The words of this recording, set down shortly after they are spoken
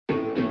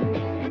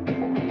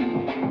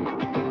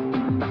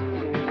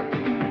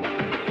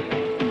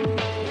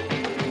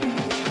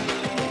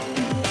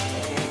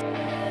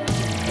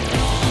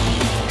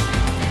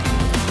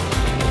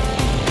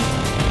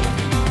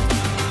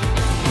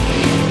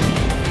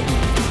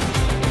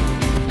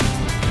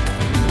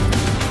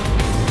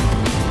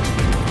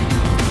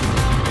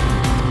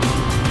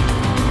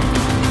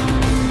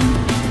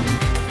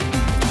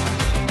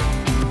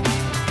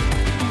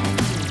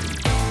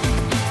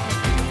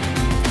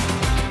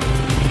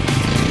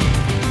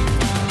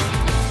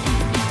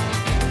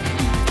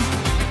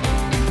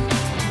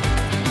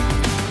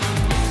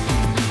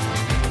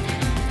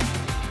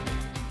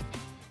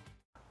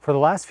For the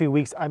last few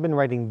weeks, I've been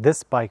riding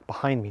this bike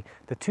behind me,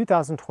 the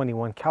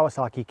 2021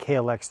 Kawasaki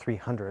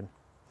KLX300.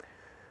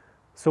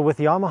 So with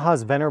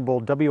Yamaha's venerable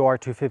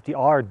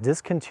WR250R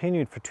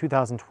discontinued for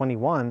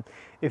 2021,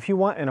 if you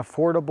want an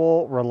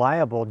affordable,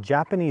 reliable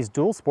Japanese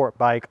dual sport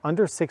bike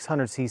under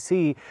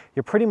 600cc,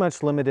 you're pretty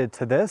much limited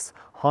to this,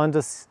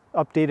 Honda's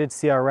updated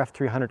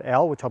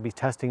CRF300L, which I'll be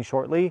testing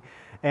shortly,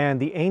 and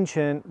the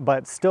ancient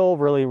but still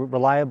really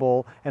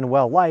reliable and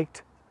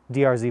well-liked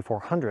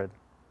DRZ400.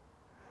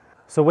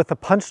 So with the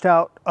punched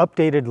out,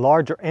 updated,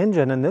 larger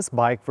engine in this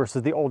bike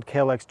versus the old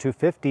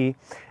KLX250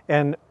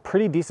 and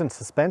pretty decent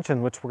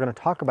suspension, which we're going to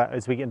talk about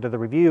as we get into the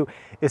review,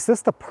 is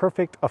this the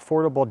perfect,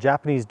 affordable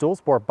Japanese dual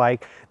sport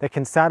bike that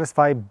can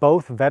satisfy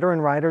both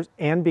veteran riders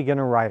and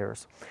beginner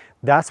riders?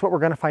 That's what we're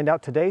going to find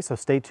out today, so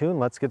stay tuned.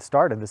 Let's get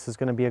started. This is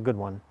going to be a good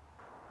one.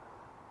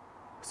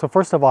 So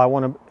first of all, I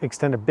want to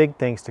extend a big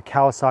thanks to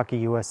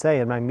Kawasaki USA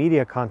and my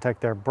media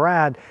contact there,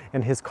 Brad,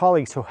 and his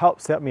colleagues who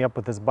helped set me up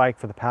with this bike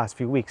for the past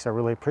few weeks. I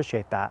really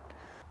appreciate that.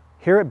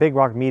 Here at Big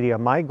Rock Media,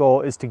 my goal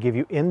is to give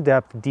you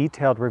in-depth,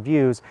 detailed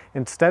reviews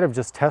instead of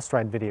just test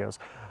ride videos.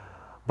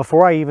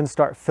 Before I even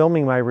start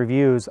filming my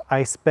reviews,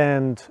 I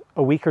spend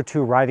a week or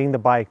two riding the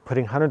bike,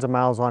 putting hundreds of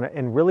miles on it,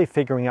 and really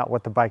figuring out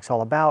what the bike's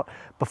all about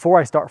before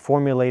I start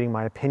formulating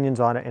my opinions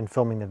on it and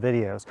filming the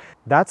videos.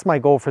 That's my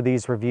goal for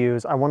these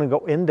reviews. I want to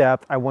go in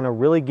depth. I want to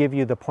really give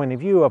you the point of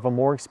view of a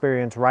more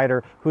experienced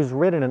rider who's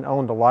ridden and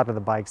owned a lot of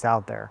the bikes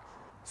out there.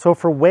 So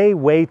for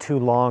way too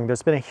long,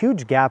 there's been a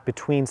huge gap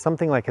between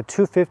something like a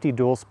 250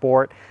 dual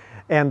sport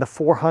and the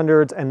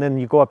 400s, and then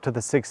you go up to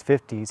the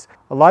 650s.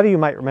 A lot of you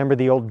might remember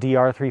the old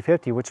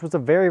DR350, which was a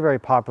very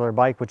popular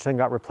bike, which then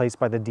got replaced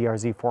by the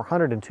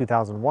DRZ400 in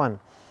 2001.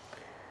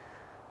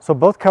 So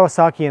both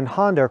Kawasaki and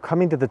Honda are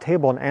coming to the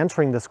table and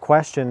answering this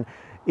question: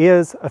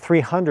 is a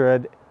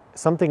 300,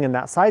 something in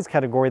that size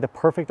category, the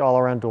perfect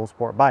all-around dual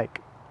sport bike?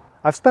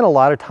 I've spent a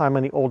lot of time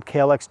on the old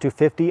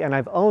KLX250, and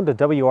I've owned a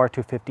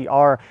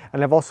WR250R,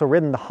 and I've also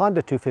ridden the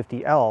Honda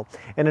 250L.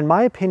 And in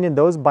my opinion,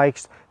 those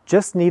bikes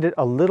just needed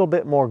a little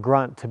bit more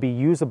grunt to be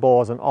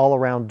usable as an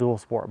all-around dual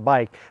sport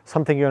bike,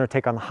 something you're going to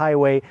take on the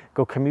highway,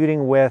 go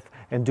commuting with,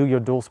 and do your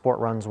dual sport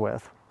runs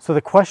with. So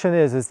the question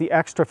is the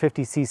extra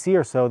 50cc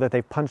or so that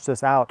they've punched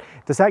this out,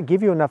 does that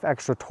give you enough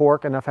extra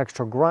torque, enough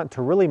extra grunt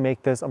to really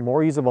make this a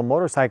more usable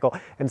motorcycle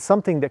and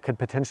something that could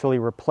potentially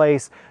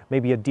replace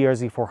maybe a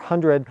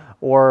DRZ400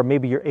 or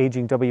maybe your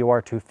aging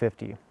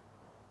WR250?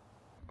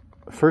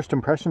 First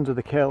impressions of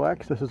the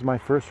KLX. This is my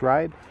first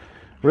ride.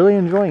 Really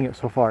enjoying it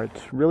so far.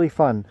 It's really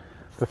fun.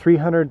 The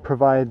 300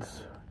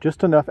 provides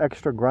just enough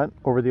extra grunt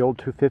over the old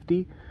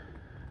 250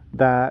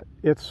 that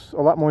it's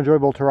a lot more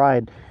enjoyable to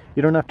ride.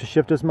 You don't have to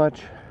shift as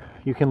much.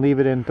 You can leave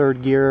it in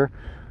third gear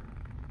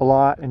a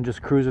lot and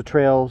just cruise the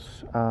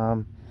trails.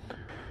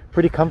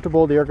 Pretty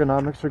comfortable. The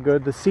ergonomics are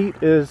good. The seat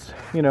is,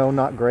 you know,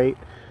 not great,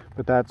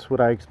 but that's what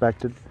I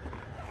expected.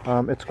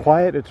 It's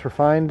quiet. It's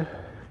refined.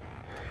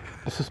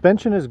 The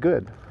suspension is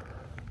good.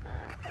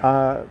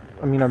 I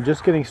mean, I'm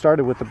just getting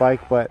started with the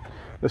bike, but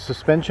the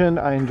suspension,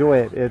 I enjoy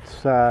it.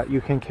 It's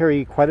you can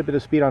carry quite a bit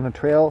of speed on a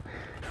trail.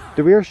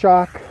 The rear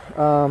shock,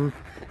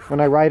 when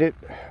I ride it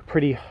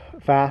pretty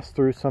fast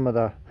through some of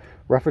the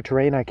rougher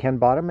terrain, I can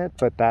bottom it,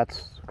 but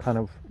that's kind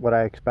of what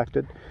I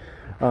expected.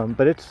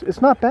 But it's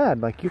not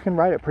bad. Like, you can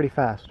ride it pretty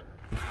fast.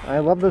 I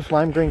love this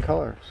lime green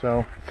color.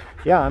 So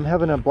yeah, I'm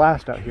having a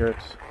blast out here.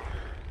 It's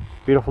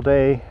a beautiful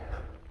day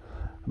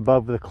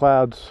above the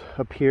clouds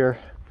up here.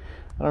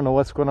 I don't know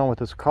what's going on with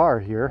this car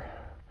here.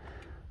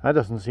 That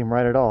doesn't seem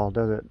right at all,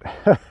 does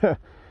it?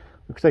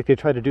 Looks like they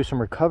tried to do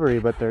some recovery,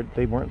 but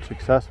they weren't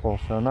successful,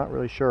 so I'm not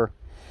really sure.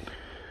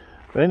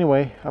 But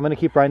anyway, I'm going to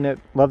keep riding it.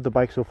 Love the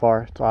bike so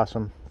far. It's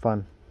awesome.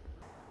 Fun.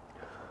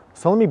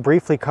 So let me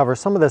briefly cover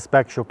some of the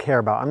specs you'll care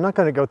about. I'm not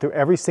going to go through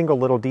every single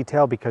little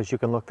detail because you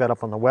can look that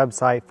up on the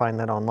website, find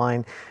that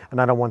online,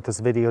 and I don't want this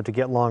video to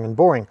get long and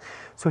boring.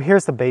 So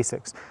here's the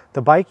basics.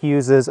 The bike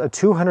uses a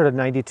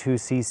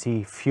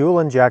 292cc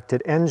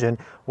fuel-injected engine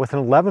with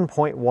an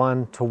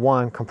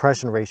 11.1:1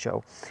 compression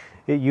ratio.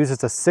 It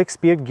uses a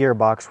 6-speed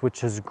gearbox,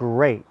 which is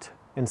great,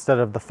 instead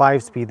of the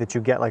 5-speed that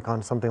you get like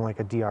on something like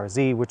a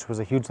DRZ, which was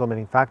a huge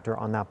limiting factor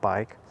on that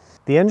bike.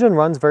 The engine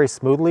runs very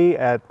smoothly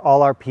at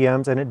all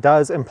RPMs, and it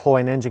does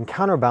employ an engine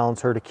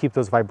counterbalancer to keep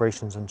those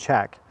vibrations in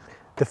check.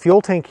 The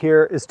fuel tank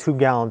here is 2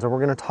 gallons, and we're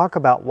going to talk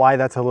about why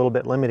that's a little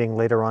bit limiting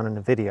later on in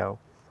the video.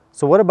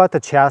 So what about the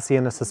chassis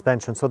and the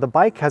suspension? So the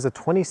bike has a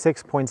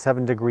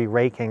 26.7-degree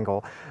rake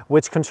angle,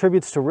 which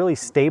contributes to really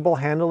stable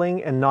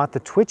handling and not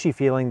the twitchy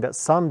feeling that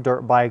some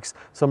dirt bikes,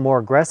 some more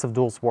aggressive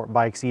dual sport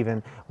bikes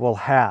even, will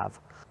have.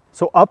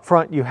 So up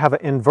front, you have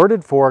an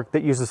inverted fork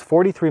that uses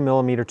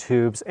 43mm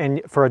tubes,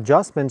 and for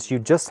adjustments, you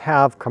just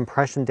have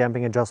compression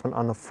damping adjustment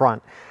on the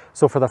front.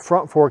 So for the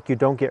front fork, you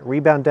don't get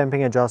rebound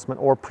damping adjustment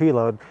or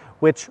preload,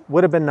 which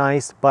would have been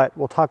nice, but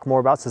we'll talk more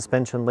about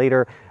suspension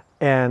later.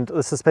 And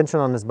the suspension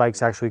on this bike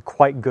is actually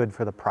quite good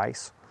for the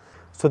price.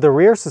 So the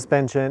rear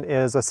suspension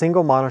is a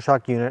single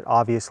monoshock unit,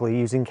 obviously,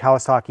 using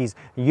Kawasaki's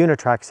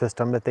Unitrack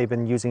system that they've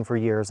been using for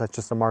years. That's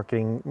just a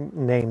marketing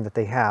name that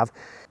they have.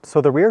 So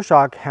the rear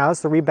shock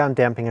has the rebound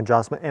damping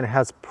adjustment and it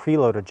has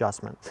preload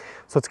adjustment.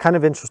 So it's kind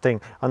of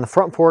interesting. On the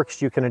front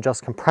forks, you can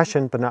adjust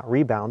compression but not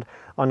rebound.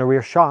 On the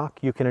rear shock,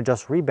 you can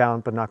adjust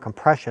rebound but not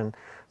compression.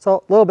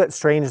 So a little bit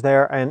strange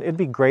there, and it'd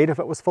be great if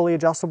it was fully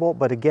adjustable,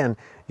 but again,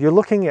 you're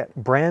looking at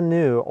brand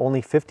new,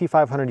 only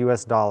 $5,500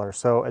 US,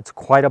 so it's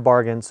quite a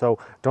bargain, so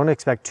don't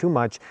expect too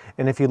much.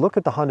 And if you look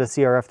at the Honda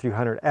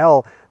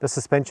CRF300L, the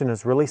suspension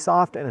is really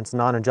soft and it's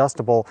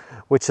non-adjustable,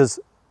 which is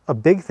a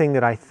big thing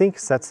that I think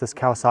sets this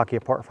Kawasaki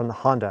apart from the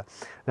Honda.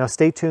 Now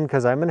stay tuned,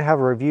 because I'm going to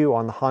have a review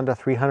on the Honda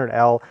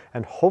 300L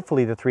and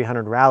hopefully the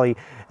 300 Rally,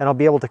 and I'll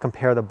be able to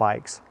compare the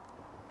bikes.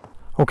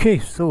 Okay,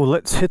 so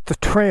let's hit the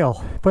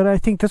trail. But I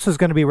think this is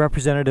going to be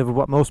representative of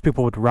what most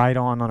people would ride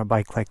on a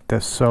bike like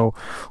this. So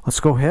let's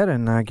go ahead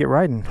and get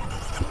riding.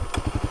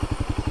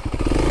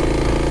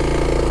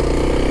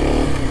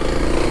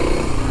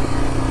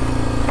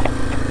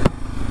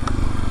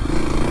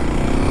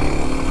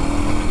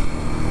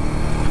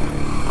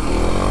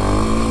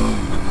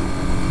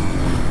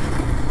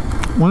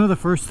 One of the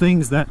first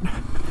things that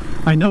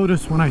I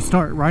notice when I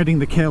start riding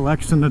the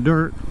KLX in the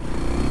dirt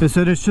is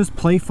that it's just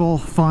playful,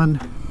 fun,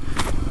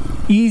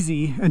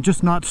 easy, and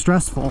just not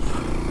stressful.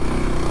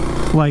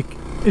 Like,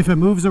 if it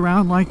moves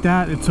around like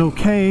that, it's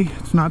okay.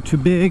 It's not too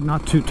big,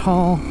 not too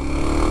tall.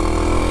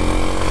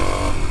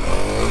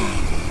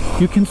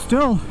 You can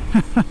still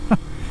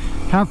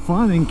have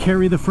fun and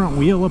carry the front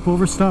wheel up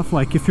over stuff,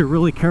 like if you're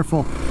really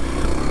careful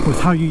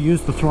with how you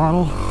use the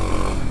throttle.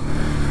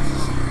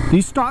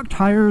 These stock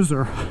tires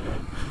are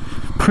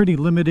pretty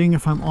limiting,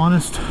 if I'm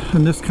honest,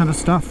 in this kind of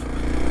stuff.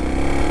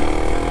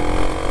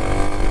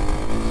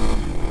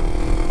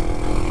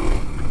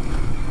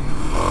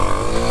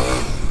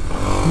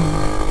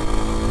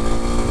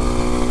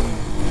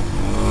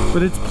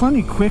 But it's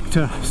plenty quick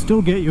to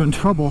still get you in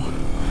trouble.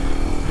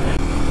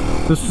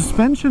 The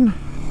suspension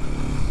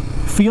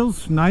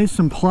feels nice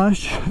and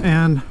plush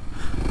and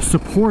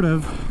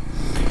supportive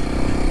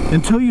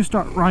until you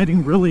start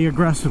riding really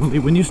aggressively.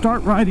 When you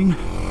start riding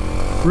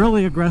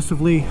really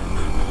aggressively,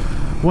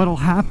 what'll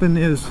happen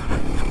is,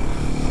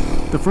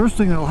 the first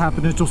thing that'll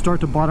happen is you'll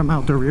start to bottom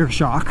out the rear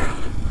shock.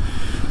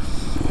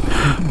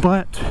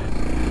 But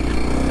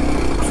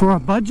for a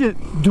budget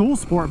dual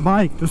sport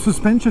bike, the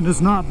suspension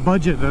is not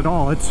budget at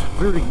all. It's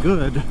very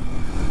good.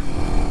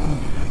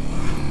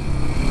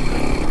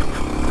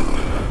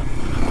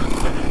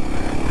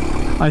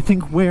 I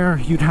think where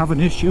you'd have an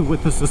issue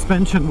with the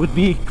suspension would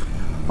be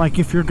like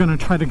if you're going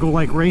to try to go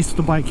like race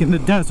the bike in the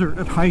desert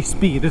at high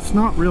speed. It's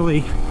not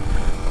really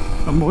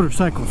a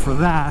motorcycle for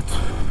that.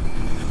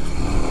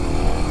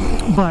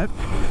 But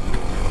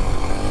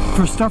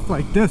for stuff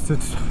like this,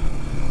 it's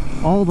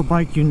all the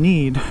bike you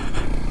need.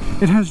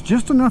 It has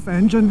just enough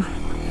engine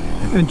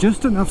and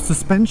just enough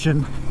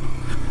suspension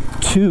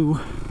to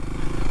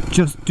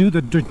just do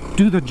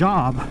the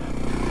job.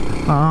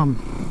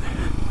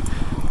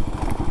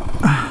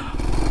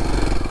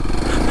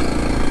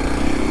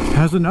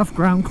 Has enough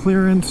ground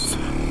clearance,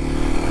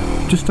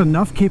 just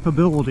enough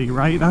capability,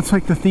 right? That's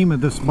like the theme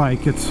of this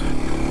bike. It's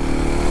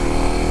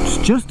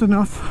just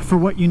enough for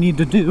what you need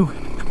to do.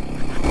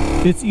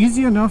 It's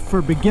easy enough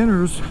for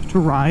beginners to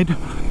ride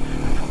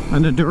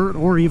on the dirt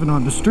or even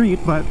on the street,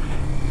 but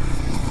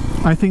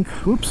I think,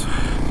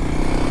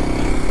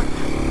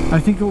 I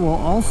think it will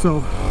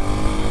also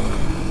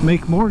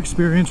make more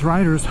experienced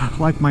riders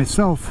like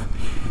myself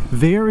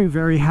very,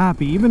 very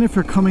happy, even if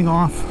you're coming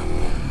off,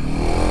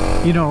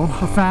 you know,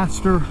 a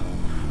faster,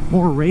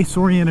 more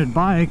race-oriented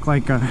bike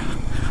like a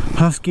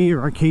Husky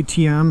or a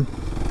KTM.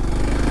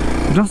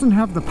 It doesn't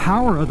have the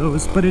power of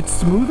those, but it's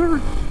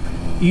smoother,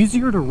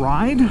 easier to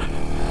ride,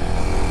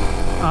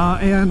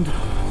 and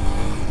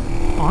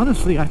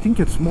honestly, I think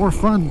it's more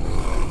fun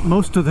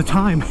most of the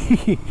time.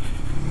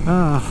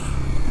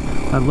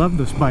 I love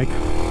this bike.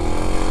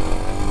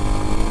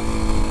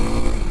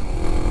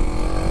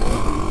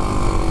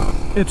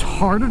 It's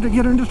harder to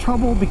get into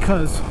trouble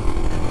because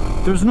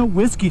there's no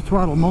whiskey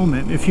throttle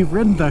moment. If you've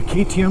ridden the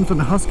KTMs and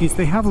the Huskies,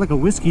 they have like a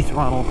whiskey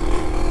throttle,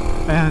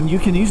 and you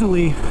can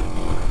easily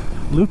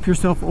loop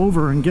yourself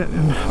over and get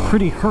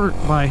pretty hurt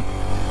by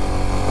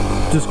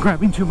just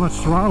grabbing too much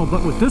throttle.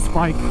 But with this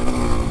bike,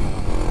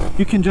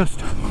 you can just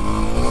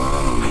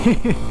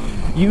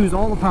use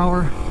all the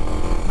power,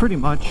 pretty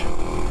much.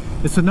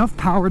 It's enough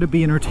power to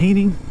be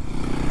entertaining,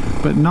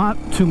 but not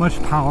too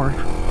much power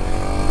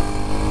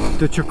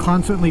that you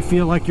constantly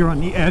feel like you're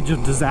on the edge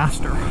of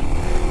disaster.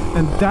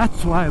 And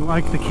that's why I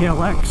like the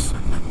KLX.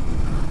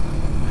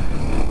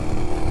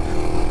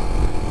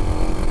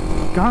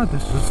 God,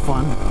 this is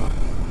fun.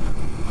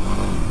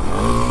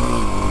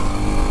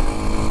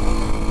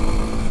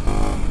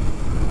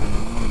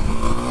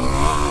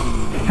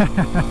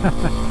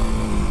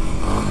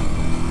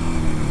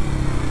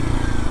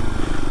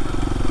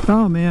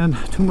 Oh man,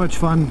 too much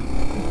fun.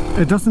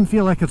 It doesn't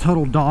feel like a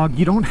total dog.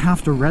 You don't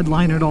have to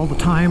redline it all the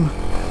time,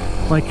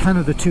 like kind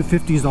of the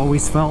 250s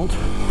always felt.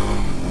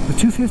 The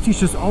 250's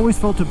just always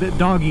felt a bit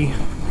doggy.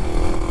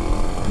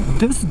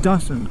 This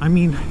doesn't. I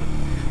mean,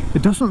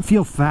 it doesn't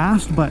feel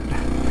fast, but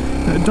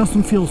it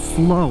doesn't feel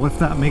slow, if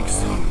that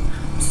makes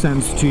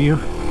sense to you.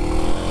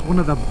 One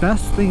of the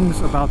best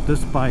things about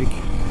this bike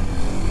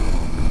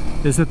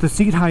is that the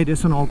seat height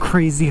isn't all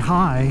crazy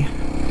high.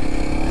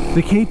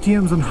 The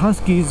KTMs and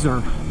Huskies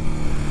are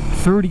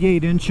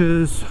 38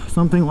 inches,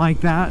 something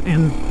like that,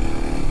 and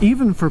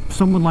even for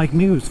someone like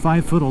me who's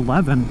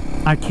 5'11",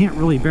 I can't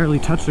really barely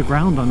touch the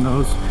ground on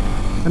those,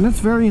 and that's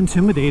very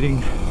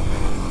intimidating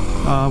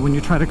when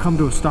you try to come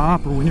to a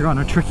stop or when you're on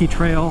a tricky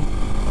trail.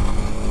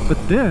 But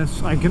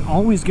this, I can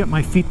always get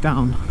my feet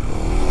down,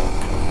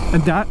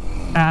 and that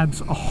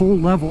adds a whole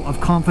level of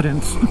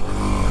confidence.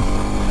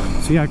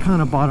 See, I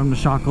kind of bottomed the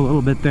shock a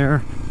little bit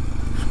there.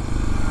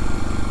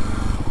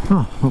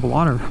 Oh, the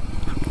water.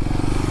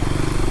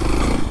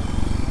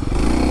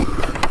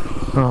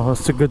 Oh,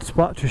 that's a good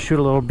spot to shoot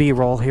a little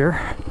B-roll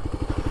here.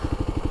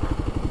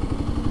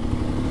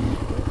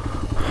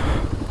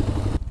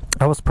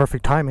 That was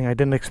perfect timing. I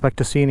didn't expect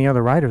to see any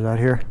other riders out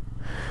here.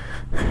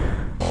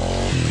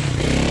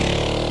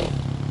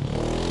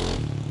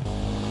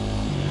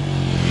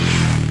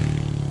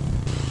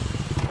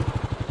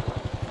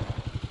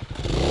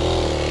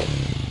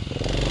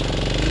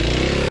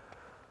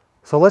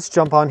 So let's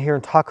jump on here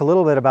and talk a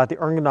little bit about the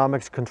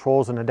ergonomics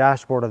controls and the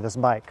dashboard of this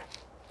bike.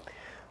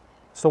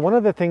 So one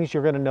of the things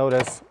you're going to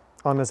notice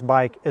on this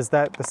bike is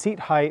that the seat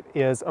height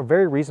is a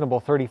very reasonable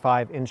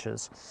 35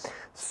 inches.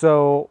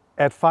 So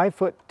at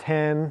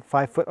 5'10",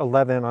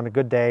 5'11" on a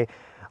good day,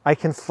 I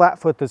can flat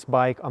foot this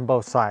bike on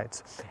both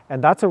sides.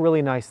 And that's a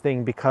really nice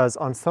thing, because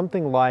on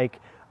something like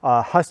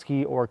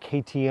Husky or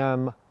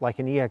KTM, like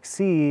an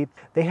EXC,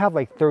 they have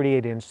like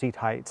 38-inch seat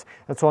heights.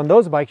 And so on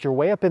those bikes, you're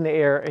way up in the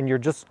air and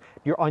you're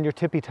on your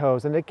tippy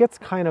toes, and it gets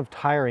kind of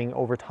tiring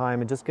over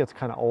time. It just gets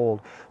kind of old.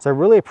 So I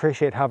really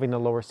appreciate having the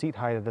lower seat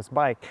height of this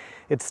bike.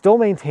 It still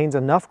maintains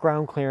enough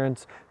ground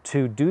clearance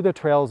to do the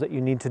trails that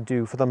you need to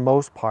do for the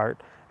most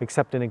part,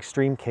 except in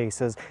extreme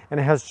cases. And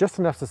it has just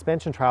enough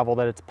suspension travel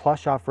that it's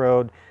plush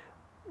off-road,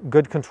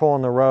 good control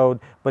on the road,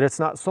 but it's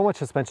not so much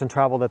suspension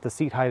travel that the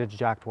seat height is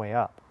jacked way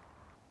up.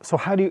 So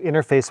how do you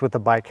interface with the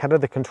bike? How do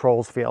the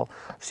controls feel?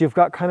 So you've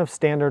got kind of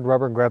standard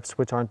rubber grips,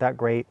 which aren't that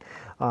great.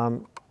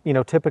 You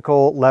know,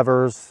 typical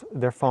levers,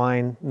 they're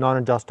fine,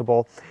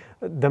 non-adjustable.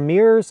 The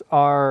mirrors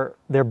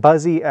they're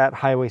buzzy at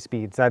highway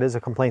speeds. That is a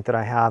complaint that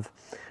I have,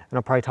 and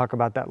I'll probably talk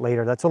about that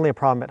later. That's only a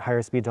problem at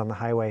higher speeds on the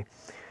highway.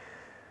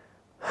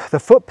 The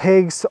foot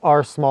pegs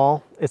are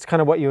small. It's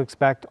kind of what you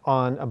expect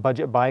on a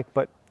budget bike,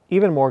 but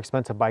even more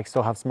expensive bikes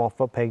still have small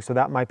foot pegs, so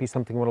that might be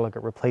something we'll look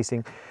at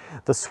replacing.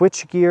 The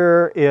switch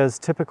gear is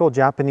typical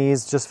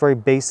Japanese, just very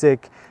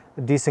basic,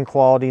 decent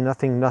quality,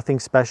 nothing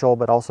special,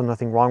 but also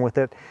nothing wrong with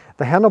it.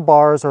 The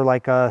handlebars are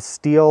like a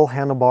steel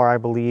handlebar, I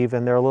believe,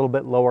 and they're a little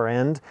bit lower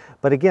end.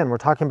 But again, we're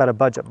talking about a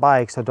budget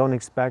bike, so don't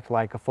expect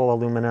like a full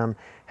aluminum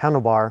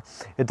handlebar.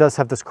 It does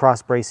have this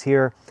cross brace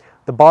here.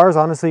 The bars,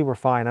 honestly, were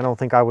fine. I don't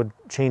think I would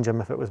change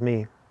them if it was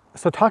me.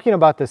 So talking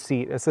about the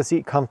seat, is the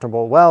seat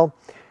comfortable? Well,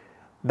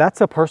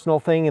 that's a personal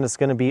thing, and it's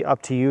going to be up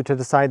to you to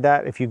decide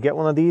that if you get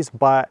one of these.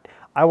 But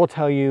I will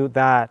tell you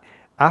that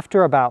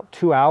after about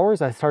 2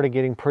 hours, I started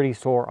getting pretty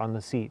sore on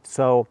the seat.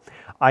 So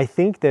I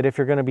think that if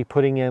you're going to be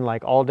putting in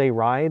like all-day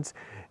rides,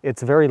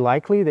 it's very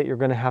likely that you're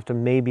going to have to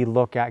maybe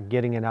look at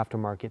getting an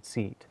aftermarket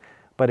seat.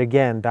 But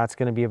again, that's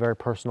going to be a very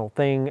personal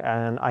thing,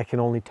 and I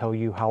can only tell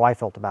you how I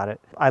felt about it.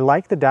 I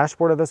like the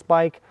dashboard of this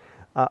bike.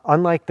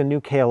 Unlike the new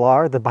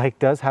KLR, the bike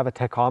does have a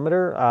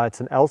tachometer. It's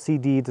an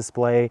LCD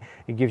display.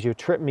 It gives you a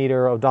trip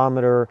meter,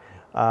 odometer,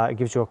 it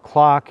gives you a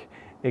clock,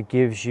 it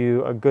gives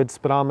you a good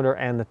speedometer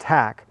and the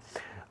tach.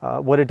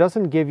 What it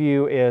doesn't give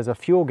you is a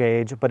fuel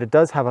gauge, but it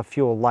does have a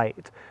fuel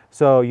light.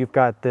 So you've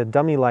got the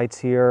dummy lights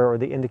here, or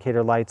the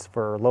indicator lights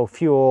for low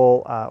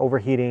fuel,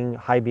 overheating,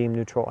 high beam,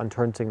 neutral, and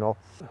turn signal.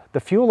 The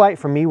fuel light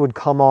for me would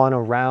come on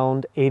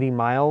around 80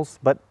 miles,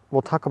 but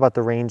we'll talk about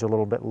the range a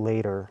little bit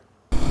later.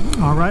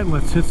 All right,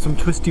 let's hit some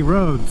twisty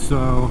roads.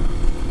 So,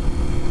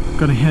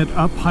 gonna head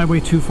up Highway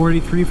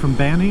 243 from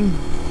Banning.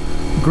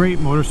 Great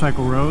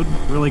motorcycle road,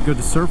 really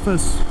good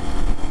surface.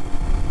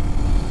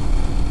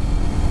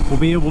 We'll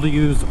be able to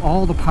use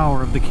all the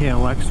power of the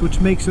KLX, which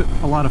makes it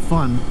a lot of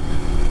fun.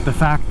 The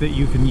fact that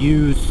you can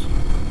use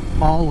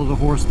all of the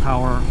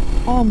horsepower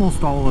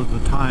almost all of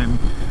the time,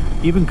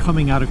 even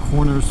coming out of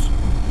corners.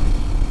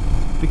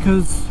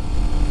 Because,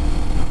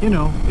 you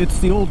know, it's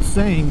the old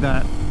saying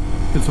that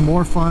it's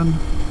more fun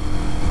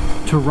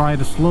to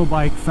ride a slow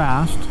bike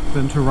fast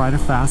than to ride a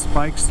fast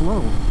bike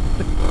slow.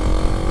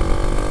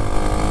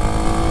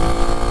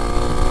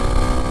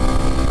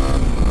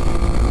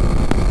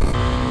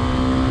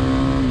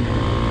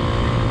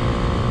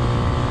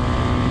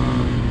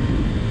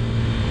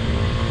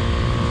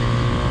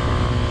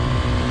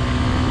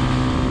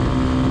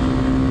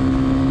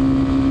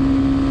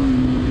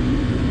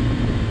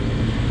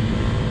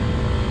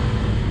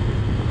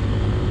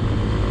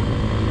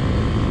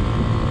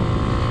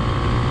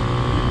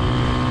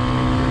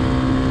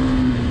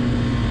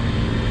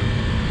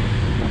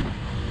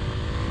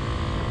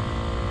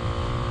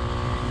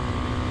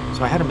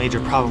 So I had a major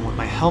problem with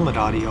my helmet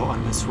audio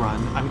on this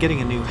run. I'm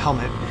getting a new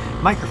helmet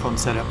microphone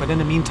setup, but in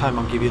the meantime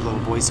I'll give you a little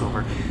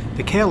voiceover.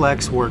 The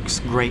KLX works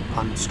great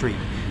on the street.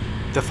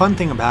 The fun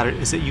thing about it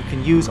is that you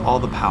can use all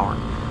the power.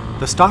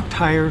 The stock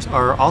tires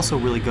are also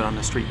really good on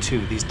the street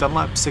too. These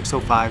Dunlop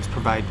 605s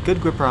provide good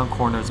grip around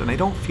corners and they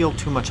don't feel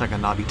too much like a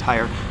knobby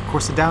tire. Of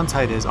course the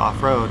downside is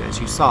off-road, as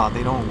you saw,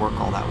 they don't work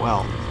all that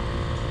well.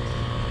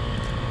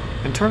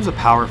 In terms of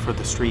power for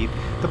the street,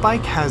 the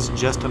bike has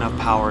just enough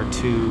power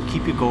to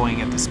keep you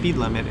going at the speed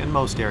limit in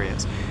most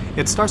areas.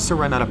 It starts to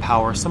run out of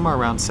power somewhere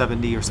around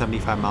 70 or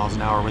 75 miles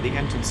an hour where the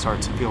engine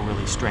starts to feel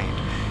really strained.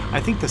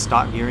 I think the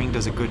stock gearing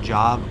does a good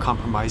job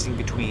compromising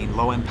between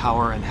low-end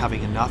power and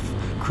having enough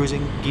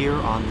cruising gear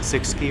on the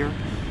 6th gear.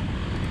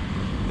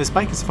 This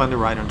bike is fun to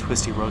ride on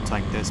twisty roads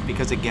like this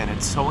because again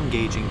it's so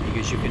engaging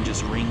because you can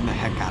just wring the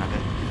heck out of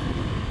it.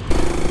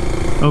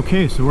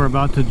 Okay, so we're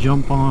about to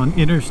jump on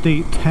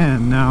Interstate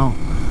 10 now.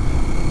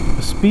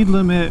 The speed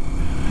limit,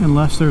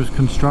 unless there's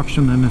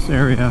construction in this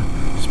area,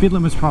 speed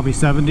limit's probably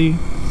 70.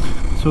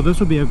 So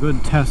this would be a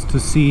good test to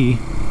see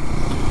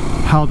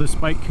how this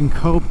bike can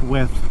cope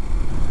with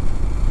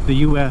the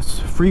US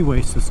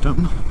freeway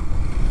system.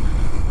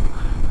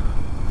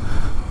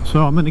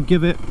 So I'm gonna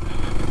give it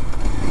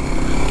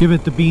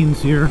the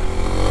beans here.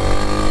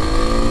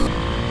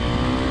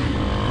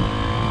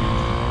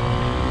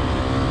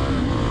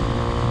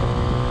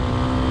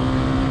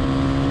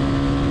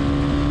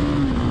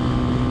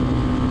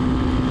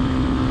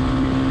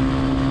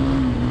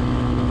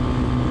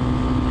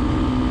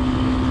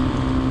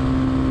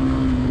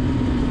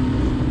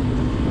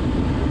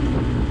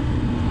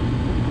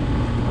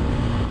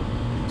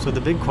 So the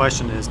big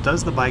question is,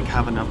 does the bike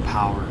have enough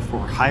power for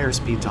higher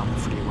speeds on the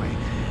freeway?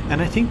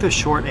 And I think the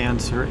short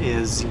answer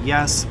is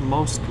yes,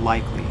 most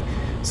likely.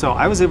 So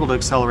I was able to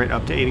accelerate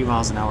up to 80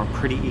 miles an hour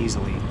pretty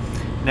easily.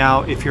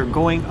 Now, if you're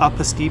going up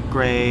a steep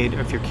grade,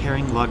 or if you're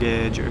carrying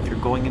luggage, or if you're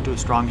going into a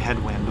strong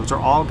headwind, those are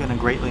all going to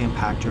greatly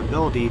impact your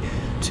ability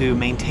to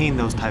maintain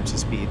those types of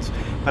speeds.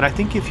 But I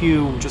think if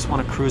you just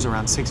want to cruise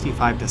around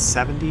 65 to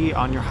 70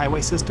 on your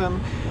highway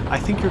system, I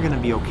think you're going to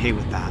be okay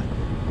with that.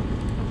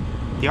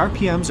 The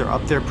RPMs are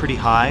up there pretty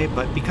high,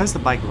 but because the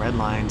bike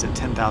redlines at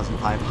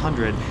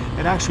 10,500,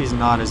 it actually is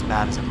not as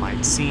bad as it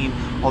might seem,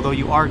 although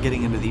you are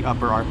getting into the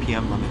upper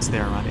RPM limits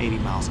there around 80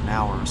 miles an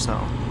hour or so.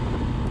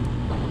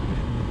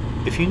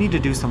 If you need to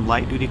do some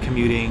light duty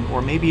commuting,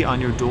 or maybe on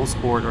your dual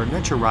sport or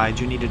adventure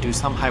rides you need to do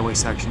some highway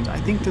sections, I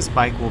think this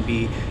bike will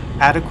be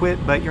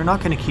adequate, but you're not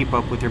going to keep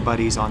up with your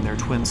buddies on their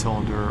twin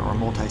cylinder or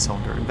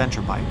multi-cylinder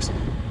adventure bikes.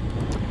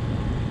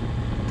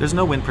 There's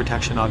no wind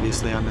protection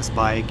obviously on this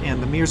bike,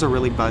 and the mirrors are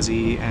really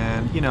buzzy,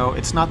 and you know,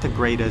 it's not the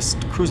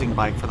greatest cruising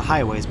bike for the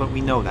highways, but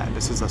we know that.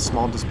 This is a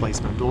small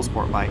displacement dual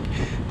sport bike.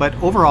 But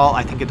overall,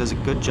 I think it does a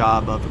good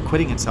job of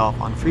acquitting itself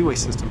on freeway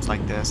systems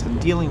like this and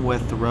dealing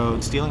with the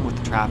roads, dealing with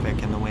the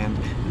traffic and the wind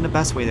in the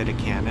best way that it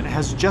can, and it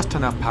has just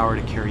enough power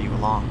to carry you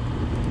along.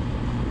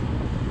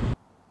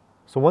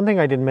 So one thing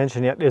I didn't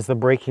mention yet is the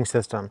braking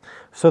system.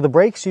 So the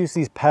brakes use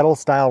these pedal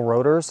style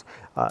rotors.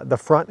 The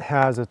front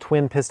has a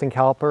twin piston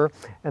caliper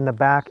and the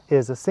back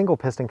is a single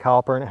piston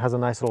caliper, and it has a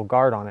nice little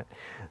guard on it.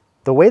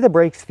 The way the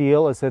brakes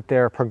feel is that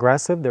they're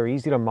progressive, they're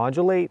easy to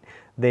modulate,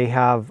 they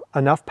have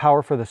enough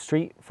power for the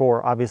street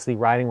for obviously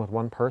riding with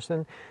one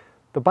person.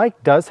 The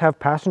bike does have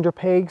passenger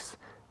pegs,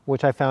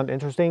 which I found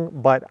interesting,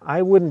 but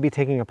I wouldn't be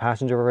taking a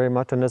passenger very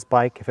much on this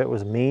bike if it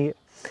was me.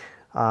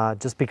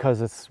 Just because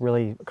it's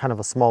really kind of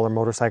a smaller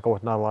motorcycle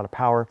with not a lot of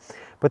power.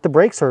 But the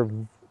brakes are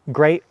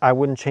great. I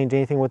wouldn't change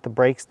anything with the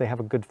brakes. They have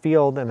a good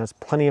field and there's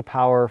plenty of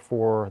power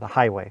for the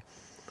highway.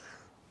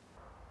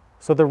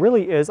 So there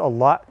really is a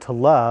lot to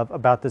love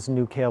about this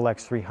new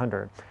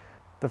KLX300.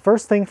 The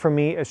first thing for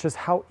me is just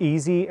how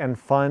easy and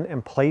fun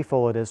and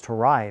playful it is to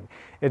ride.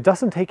 It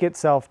doesn't take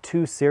itself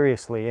too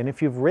seriously, and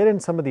if you've ridden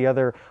some of the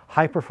other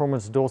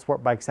high-performance dual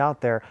sport bikes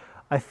out there,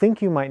 I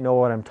think you might know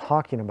what I'm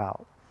talking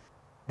about.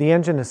 The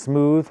engine is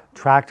smooth,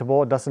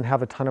 tractable, it doesn't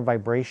have a ton of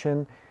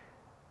vibration.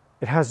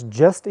 It has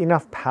just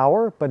enough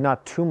power, but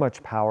not too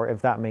much power,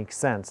 if that makes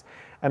sense.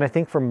 And I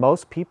think for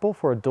most people,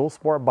 for a dual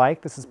sport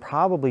bike, this is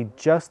probably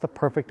just the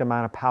perfect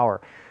amount of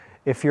power.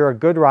 If you're a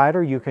good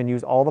rider, you can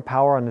use all the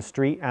power on the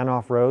street and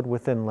off-road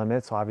within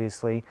limits,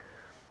 obviously.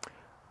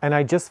 And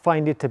I just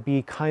find it to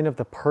be kind of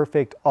the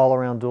perfect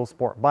all-around dual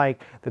sport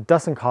bike that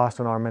doesn't cost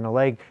an arm and a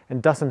leg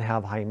and doesn't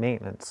have high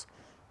maintenance.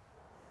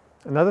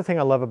 Another thing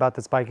I love about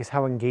this bike is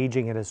how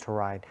engaging it is to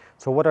ride.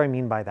 So what do I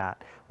mean by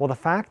that? Well, the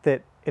fact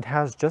that it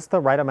has just the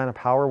right amount of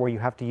power where you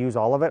have to use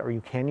all of it or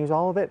you can use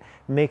all of it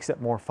makes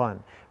it more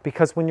fun.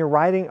 Because when you're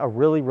riding a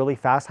really, really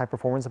fast high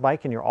performance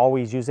bike and you're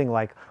always using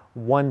like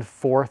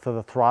 1/4 of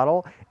the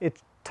throttle,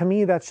 to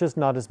me that's just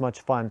not as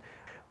much fun.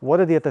 What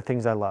are the other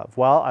things I love?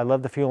 Well, I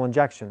love the fuel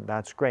injection.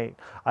 That's great.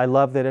 I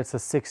love that it's a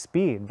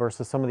 6-speed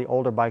versus some of the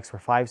older bikes were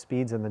 5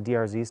 speeds and the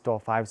DRZ is still a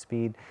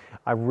 5-speed.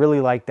 I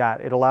really like that.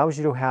 It allows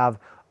you to have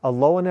a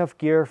low enough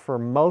gear for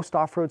most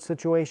off-road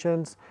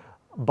situations,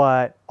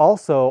 but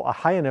also a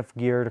high enough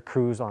gear to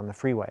cruise on the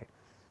freeway.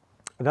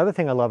 Another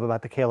thing I love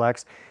about the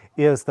KLX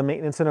is the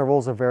maintenance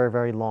intervals are very,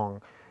 very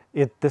long.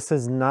 This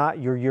is not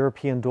your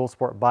European dual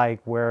sport bike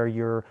where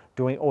you're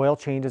doing oil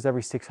changes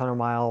every 600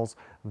 miles,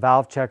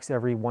 valve checks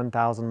every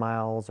 1,000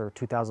 miles or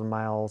 2,000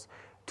 miles,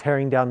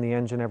 tearing down the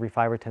engine every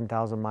 5 or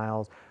 10,000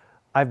 miles.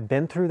 I've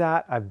been through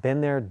that. I've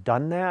been there,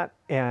 done that.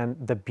 And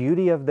the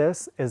beauty of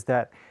this is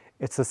that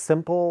it's a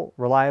simple,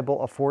 reliable,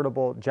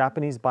 affordable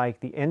Japanese bike.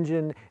 The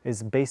engine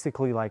is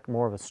basically like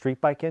more of a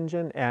street bike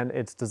engine, and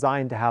it's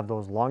designed to have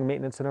those long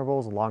maintenance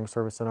intervals, long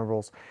service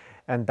intervals.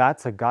 And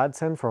that's a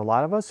godsend for a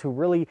lot of us who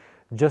really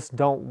just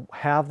don't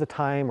have the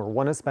time or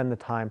want to spend the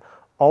time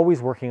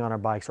always working on our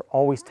bikes or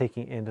always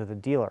taking it into the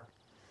dealer.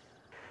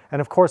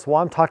 And of course,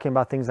 while I'm talking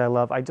about things I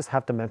love, I just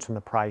have to mention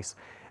the price.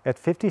 At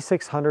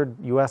 $5,600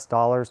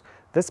 US,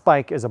 this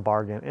bike is a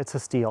bargain. It's a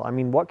steal. I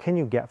mean, what can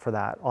you get for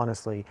that,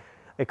 honestly?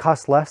 It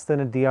costs less than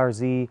a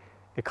DRZ.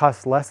 It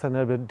costs less than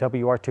a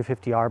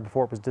WR250R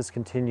before it was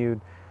discontinued.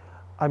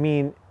 I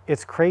mean,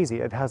 it's crazy.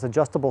 It has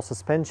adjustable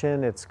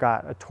suspension. It's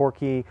got a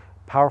torquey,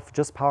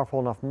 powerful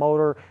enough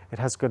motor. It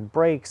has good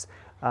brakes.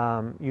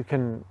 You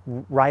can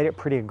ride it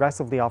pretty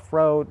aggressively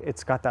off-road.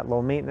 It's got that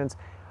low maintenance.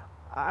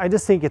 I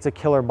just think it's a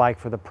killer bike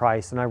for the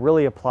price, and I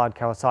really applaud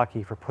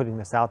Kawasaki for putting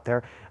this out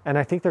there, and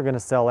I think they're going to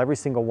sell every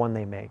single one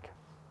they make.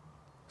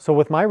 So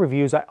with my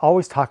reviews, I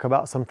always talk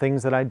about some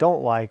things that I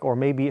don't like, or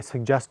maybe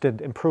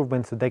suggested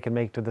improvements that they can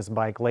make to this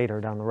bike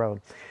later down the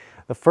road.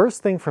 The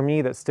first thing for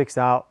me that sticks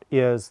out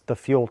is the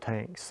fuel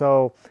tank.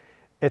 So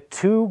at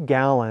 2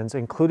 gallons,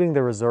 including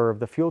the reserve,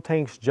 the fuel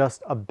tank's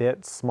just a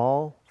bit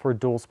small for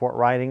dual sport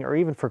riding or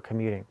even for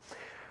commuting.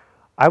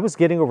 I was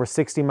getting over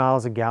 60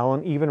 miles a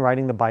gallon, even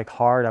riding the bike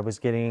hard. I was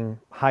getting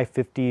high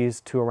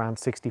 50s to around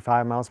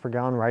 65 miles per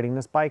gallon riding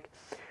this bike.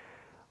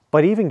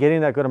 But even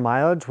getting that good a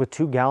mileage with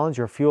 2 gallons,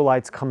 your fuel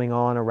light's coming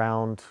on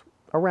around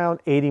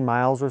 80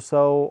 miles or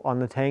so on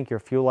the tank. Your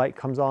fuel light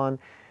comes on.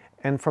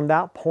 And from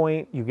that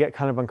point, you get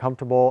kind of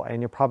uncomfortable,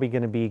 and you're probably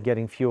going to be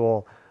getting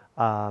fuel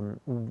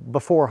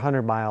before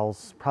 100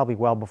 miles, probably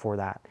well before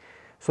that.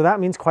 So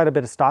that means quite a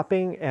bit of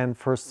stopping. And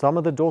for some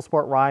of the dual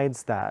sport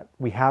rides that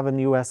we have in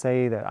the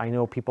USA that I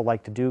know people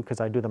like to do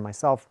because I do them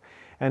myself,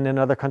 and in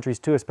other countries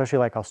too, especially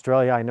like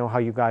Australia, I know how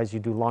you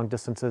do long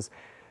distances.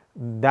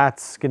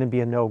 That's going to be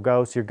a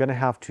no-go. So you're going to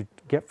have to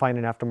find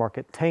an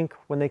aftermarket tank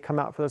when they come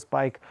out for this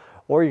bike,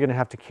 or you're going to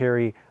have to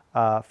carry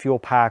fuel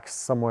packs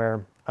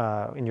somewhere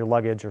in your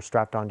luggage or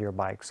strapped onto your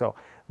bike. So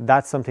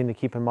that's something to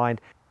keep in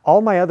mind. All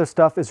my other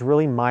stuff is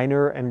really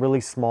minor and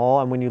really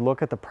small, and when you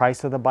look at the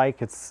price of the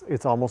bike,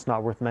 it's almost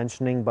not worth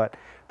mentioning, but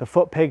the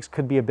foot pegs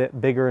could be a bit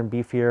bigger and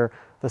beefier,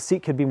 the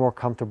seat could be more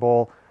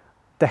comfortable,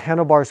 the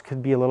handlebars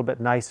could be a little bit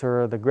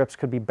nicer, the grips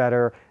could be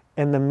better,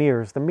 and the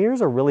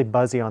mirrors are really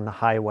buzzy on the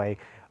highway.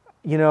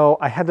 You know,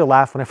 I had to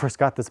laugh when I first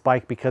got this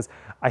bike because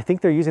I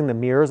think they're using the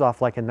mirrors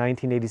off like a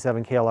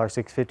 1987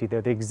 KLR650.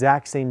 They're the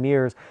exact same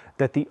mirrors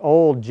that the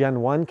old Gen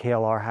 1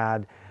 KLR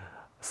had.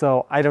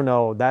 So I don't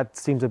know, that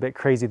seems a bit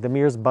crazy. The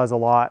mirrors buzz a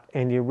lot,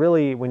 and you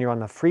really, when you're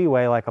on the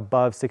freeway like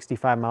above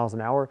 65 miles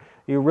an hour,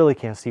 you really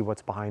can't see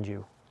what's behind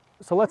you.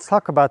 So let's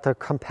talk about the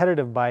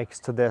competitive bikes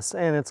to this,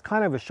 and it's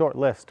kind of a short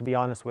list, to be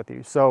honest with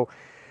you. So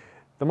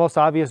the most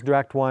obvious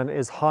direct one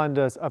is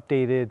Honda's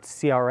updated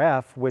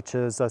CRF, which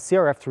is a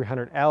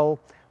CRF300L,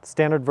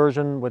 standard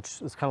version,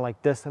 which is kind of like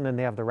this, and then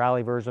they have the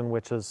rally version,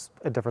 which is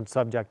a different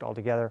subject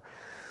altogether.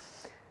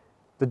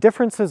 The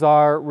differences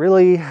are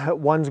really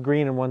one's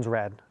green and one's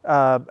red.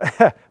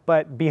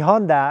 But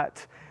beyond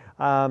that,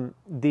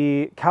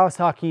 the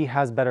Kawasaki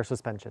has better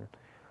suspension.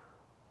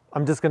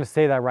 I'm just going to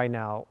say that right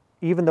now.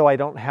 Even though I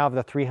don't have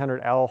the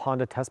 300L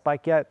Honda test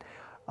bike yet,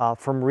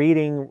 from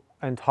reading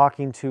and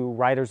talking to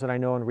riders that I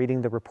know and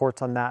reading the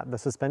reports on that, the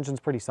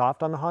suspension's pretty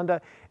soft on the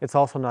Honda. It's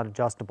also not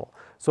adjustable.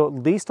 So at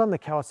least on the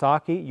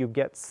Kawasaki, you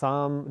get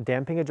some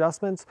damping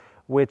adjustments,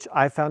 which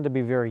I found to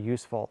be very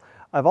useful.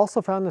 I've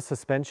also found the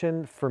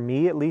suspension, for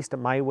me at least at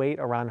my weight,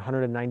 around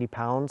 190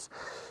 pounds,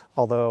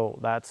 although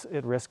that's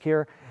at risk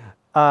here,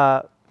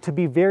 to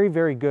be very,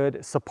 very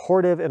good,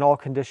 supportive in all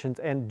conditions,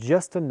 and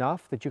just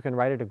enough that you can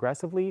ride it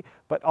aggressively,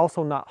 but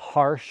also not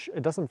harsh.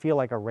 It doesn't feel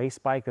like a race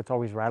bike that's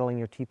always rattling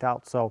your teeth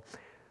out. So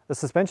the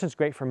suspension's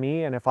great for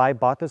me, and if I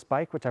bought this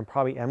bike, which I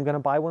probably am going to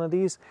buy one of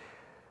these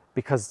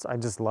because I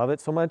just love it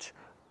so much,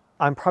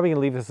 I'm probably going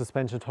to leave the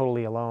suspension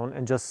totally alone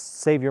and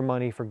just save your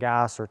money for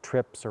gas or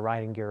trips or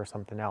riding gear or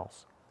something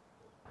else.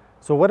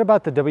 So what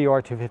about the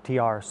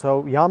WR250R?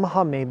 So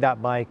Yamaha made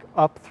that bike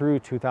up through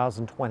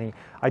 2020.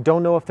 I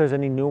don't know if there's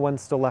any new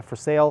ones still left for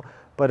sale,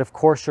 but of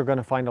course you're going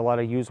to find a lot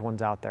of used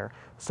ones out there.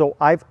 So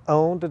I've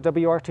owned a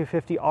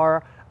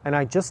WR250R, and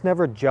I just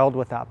never gelled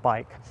with that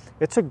bike.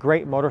 It's a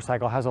great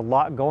motorcycle, has a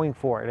lot going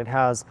for it. It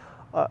has,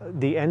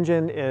 the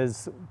engine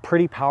is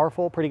pretty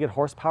powerful, pretty good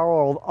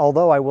horsepower,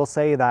 although I will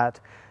say that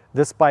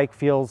this bike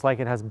feels like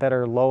it has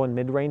better low and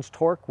mid-range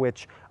torque,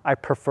 which I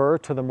prefer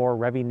to the more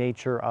revvy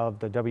nature of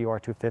the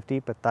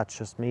WR250, but that's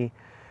just me.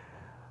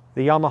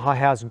 The Yamaha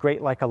has great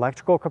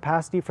electrical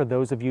capacity for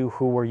those of you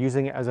who were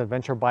using it as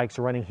adventure bikes,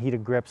 running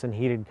heated grips and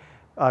heated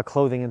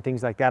clothing and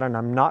things like that, and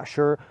I'm not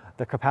sure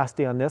the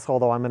capacity on this,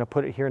 although I'm going to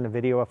put it here in the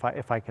video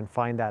if I can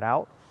find that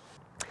out.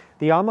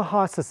 The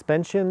Yamaha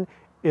suspension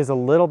is a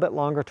little bit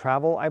longer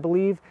travel, I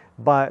believe,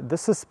 but the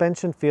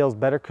suspension feels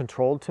better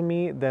controlled to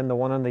me than the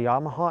one on the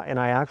Yamaha, and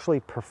I actually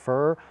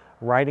prefer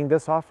riding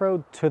this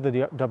off-road to the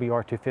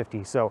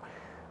WR250. So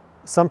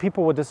some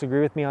people would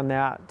disagree with me on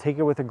that. Take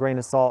it with a grain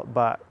of salt,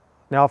 but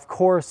now, of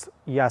course,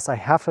 yes, I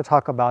have to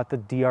talk about the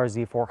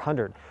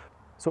DRZ400.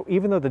 So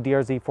even though the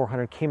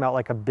DRZ400 came out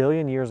like a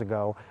billion years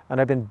ago, and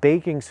I've been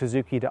begging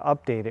Suzuki to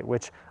update it,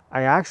 which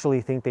I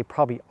actually think they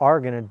probably are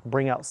going to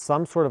bring out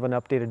some sort of an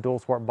updated dual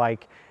sport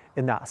bike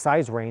in that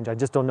size range. I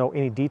just don't know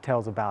any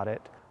details about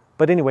it.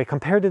 But anyway,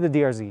 compared to the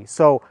DRZ,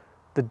 so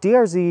the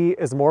DRZ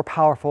is more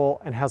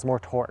powerful and has more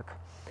torque.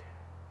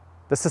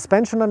 The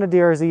suspension on the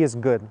DRZ is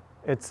good.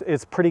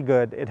 It's pretty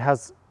good. It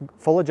has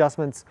full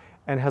adjustments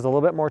and has a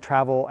little bit more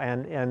travel,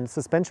 and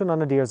suspension on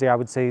the DRZ I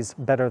would say is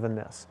better than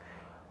this.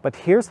 But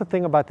here's the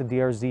thing about the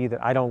DRZ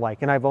that I don't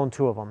like, and I've owned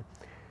two of them.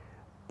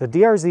 The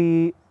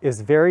DRZ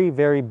is very,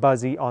 very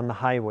buzzy on the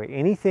highway.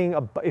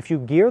 If you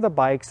gear the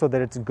bike so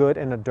that it's good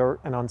in the dirt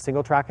and on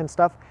single track and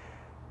stuff,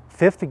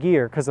 fifth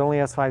gear, because it only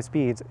has 5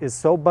 speeds, is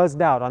so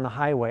buzzed out on the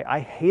highway. I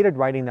hated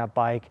riding that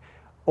bike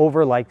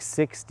over like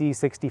 60,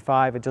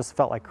 65. It just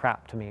felt like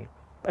crap to me.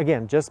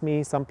 Again, just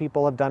me. Some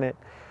people have done it.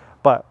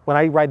 But when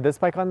I ride this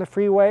bike on the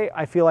freeway,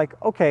 I feel like,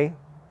 okay,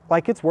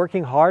 like it's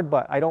working hard,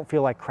 but I don't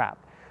feel like crap.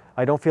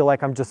 I don't feel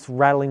like I'm just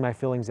rattling my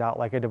feelings out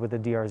like I did with the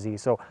DRZ.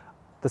 So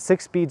the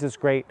 6 speeds is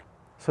great.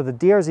 So the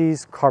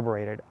DRZ's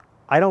carbureted.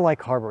 I don't like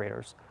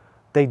carburetors.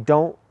 They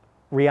don't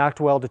react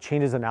well to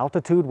changes in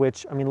altitude,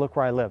 which, I mean, look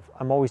where I live.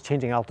 I'm always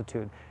changing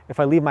altitude. If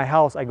I leave my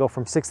house, I go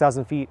from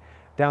 6,000 feet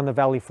down the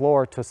valley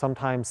floor to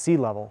sometimes sea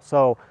level.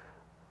 So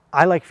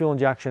I like fuel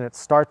injection. It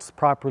starts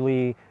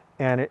properly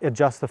and it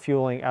adjusts the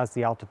fueling as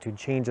the altitude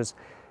changes.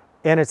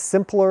 And it's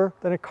simpler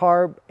than a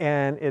carb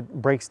and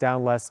it breaks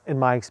down less in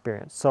my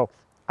experience. So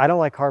I don't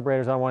like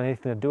carburetors. I don't want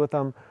anything to do with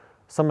them.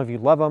 Some of you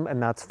love them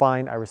and that's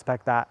fine. I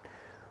respect that.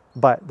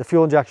 But the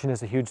fuel injection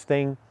is a huge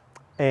thing.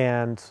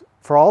 And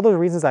for all the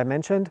reasons I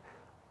mentioned,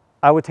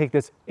 I would take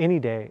this any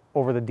day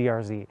over the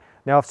DRZ.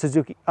 Now, if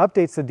Suzuki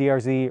updates the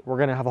DRZ, we're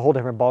going to have a whole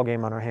different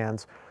ballgame on our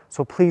hands.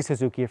 So please,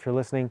 Suzuki, if you're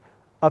listening,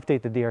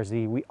 update the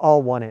DRZ. We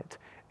all want it.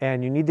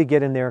 And you need to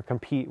get in there and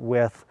compete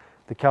with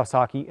the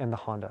Kawasaki and the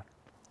Honda.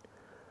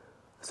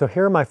 So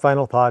here are my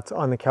final thoughts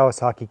on the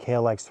Kawasaki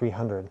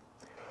KLX300.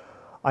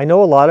 I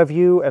know a lot of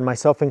you, and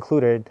myself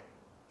included,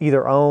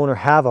 either own or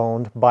have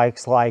owned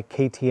bikes like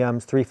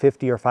KTM's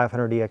 350 or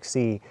 500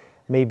 EXC,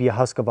 maybe a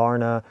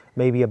Husqvarna,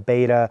 maybe a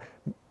Beta,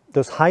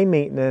 those high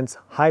maintenance,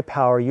 high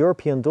power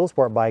European dual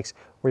sport bikes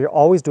where you're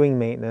always doing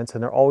maintenance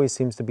and there always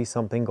seems to be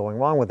something going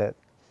wrong with it.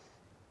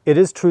 It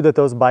is true that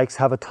those bikes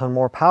have a ton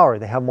more power.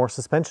 They have more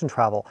suspension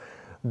travel.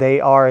 They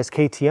are, as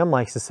KTM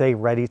likes to say,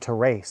 ready to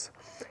race.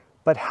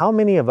 But how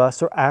many of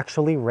us are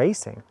actually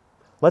racing?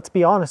 Let's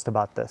be honest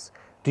about this.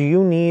 Do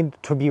you need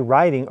to be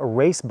riding a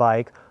race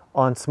bike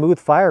on smooth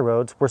fire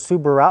roads where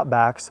Subaru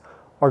Outbacks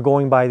are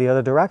going by the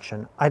other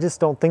direction? I just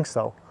don't think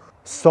so.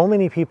 So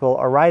many people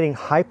are riding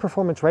high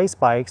performance race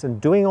bikes and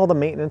doing all the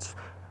maintenance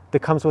that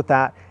comes with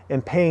that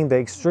and paying the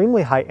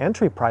extremely high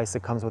entry price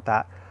that comes with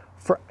that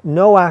for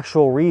no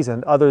actual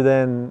reason other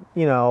than,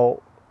 you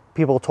know,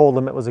 people told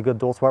them it was a good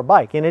dual sport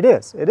bike. And it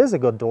is a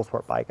good dual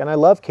sport bike. And I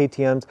love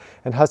KTMs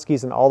and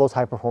Huskies and all those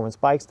high performance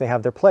bikes. They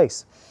have their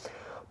place.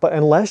 But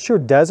unless you're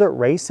desert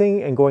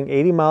racing and going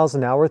 80 miles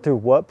an hour through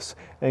whoops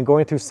and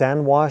going through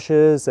sand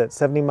washes at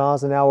 70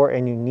 miles an hour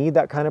and you need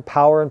that kind of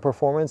power and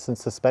performance and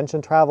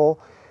suspension travel,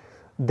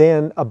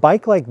 then a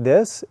bike like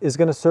this is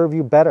going to serve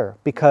you better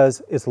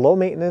because it's low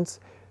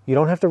maintenance. You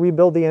don't have to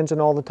rebuild the engine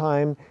all the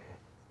time.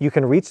 You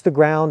can reach the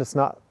ground. It's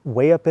not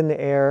way up in the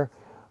air.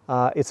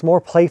 It's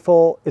more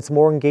playful. It's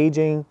more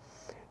engaging.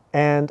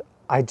 And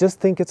I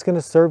just think it's going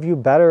to serve you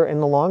better in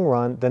the long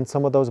run than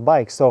some of those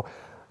bikes. So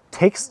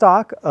take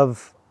stock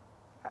of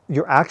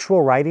your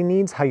actual riding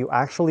needs, how you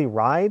actually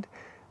ride.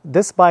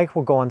 This bike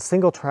will go on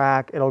single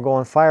track. It'll go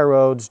on fire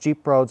roads,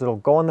 Jeep roads. It'll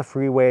go on the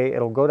freeway.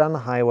 It'll go down the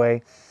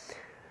highway.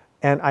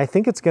 And I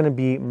think it's going to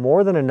be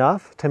more than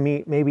enough to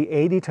meet maybe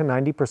 80 to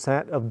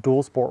 90% of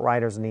dual sport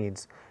riders'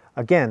 needs.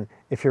 Again,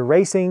 if you're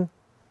racing,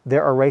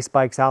 there are race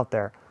bikes out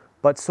there.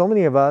 But so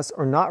many of us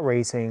are not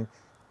racing.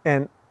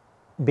 And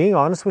being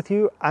honest with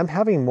you, I'm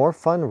having more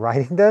fun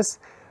riding this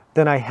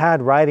than I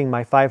had riding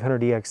my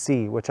 500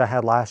 EXC, which I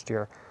had last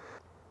year.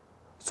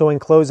 So in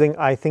closing,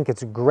 I think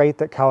it's great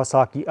that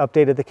Kawasaki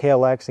updated the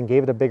KLX and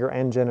gave it a bigger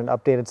engine and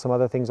updated some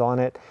other things on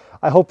it.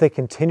 I hope they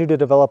continue to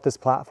develop this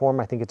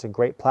platform. I think it's a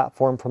great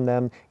platform from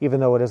them,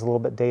 even though it is a little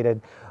bit dated.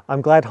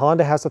 I'm glad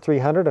Honda has the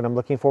 300 and I'm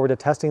looking forward to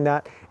testing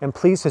that. And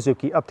please,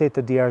 Suzuki, update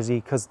the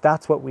DRZ because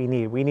that's what we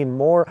need. We need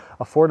more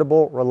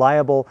affordable,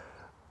 reliable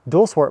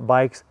dual sport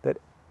bikes that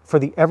for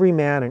the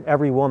everyman and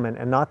every woman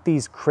and not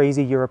these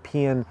crazy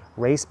European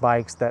race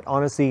bikes that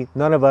honestly,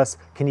 none of us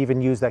can even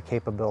use that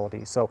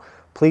capability. So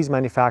please,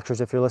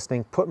 manufacturers, if you're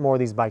listening, put more of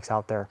these bikes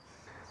out there.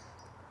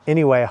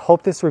 Anyway, I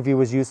hope this review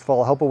was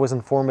useful. I hope it was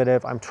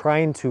informative. I'm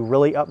trying to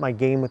really up my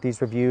game with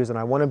these reviews and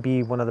I want to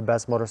be one of the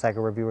best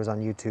motorcycle reviewers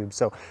on YouTube.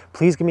 So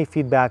please give me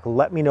feedback.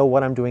 Let me know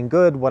what I'm doing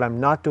good, what I'm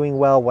not doing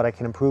well, what I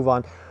can improve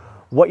on.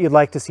 what you'd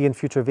like to see in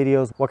future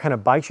videos, what kind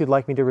of bikes you'd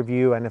like me to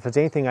review, and if there's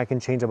anything I can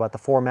change about the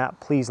format,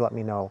 please let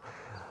me know.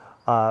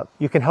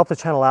 You can help the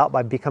channel out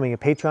by becoming a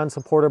Patreon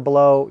supporter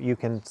below. You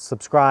can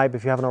subscribe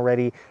if you haven't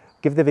already.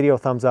 Give the video a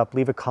thumbs up,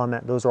 leave a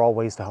comment. Those are all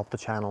ways to help the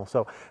channel.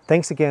 So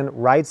thanks again,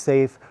 ride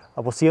safe.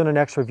 We'll see you in the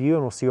next review,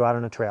 and we'll see you out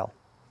on the trail.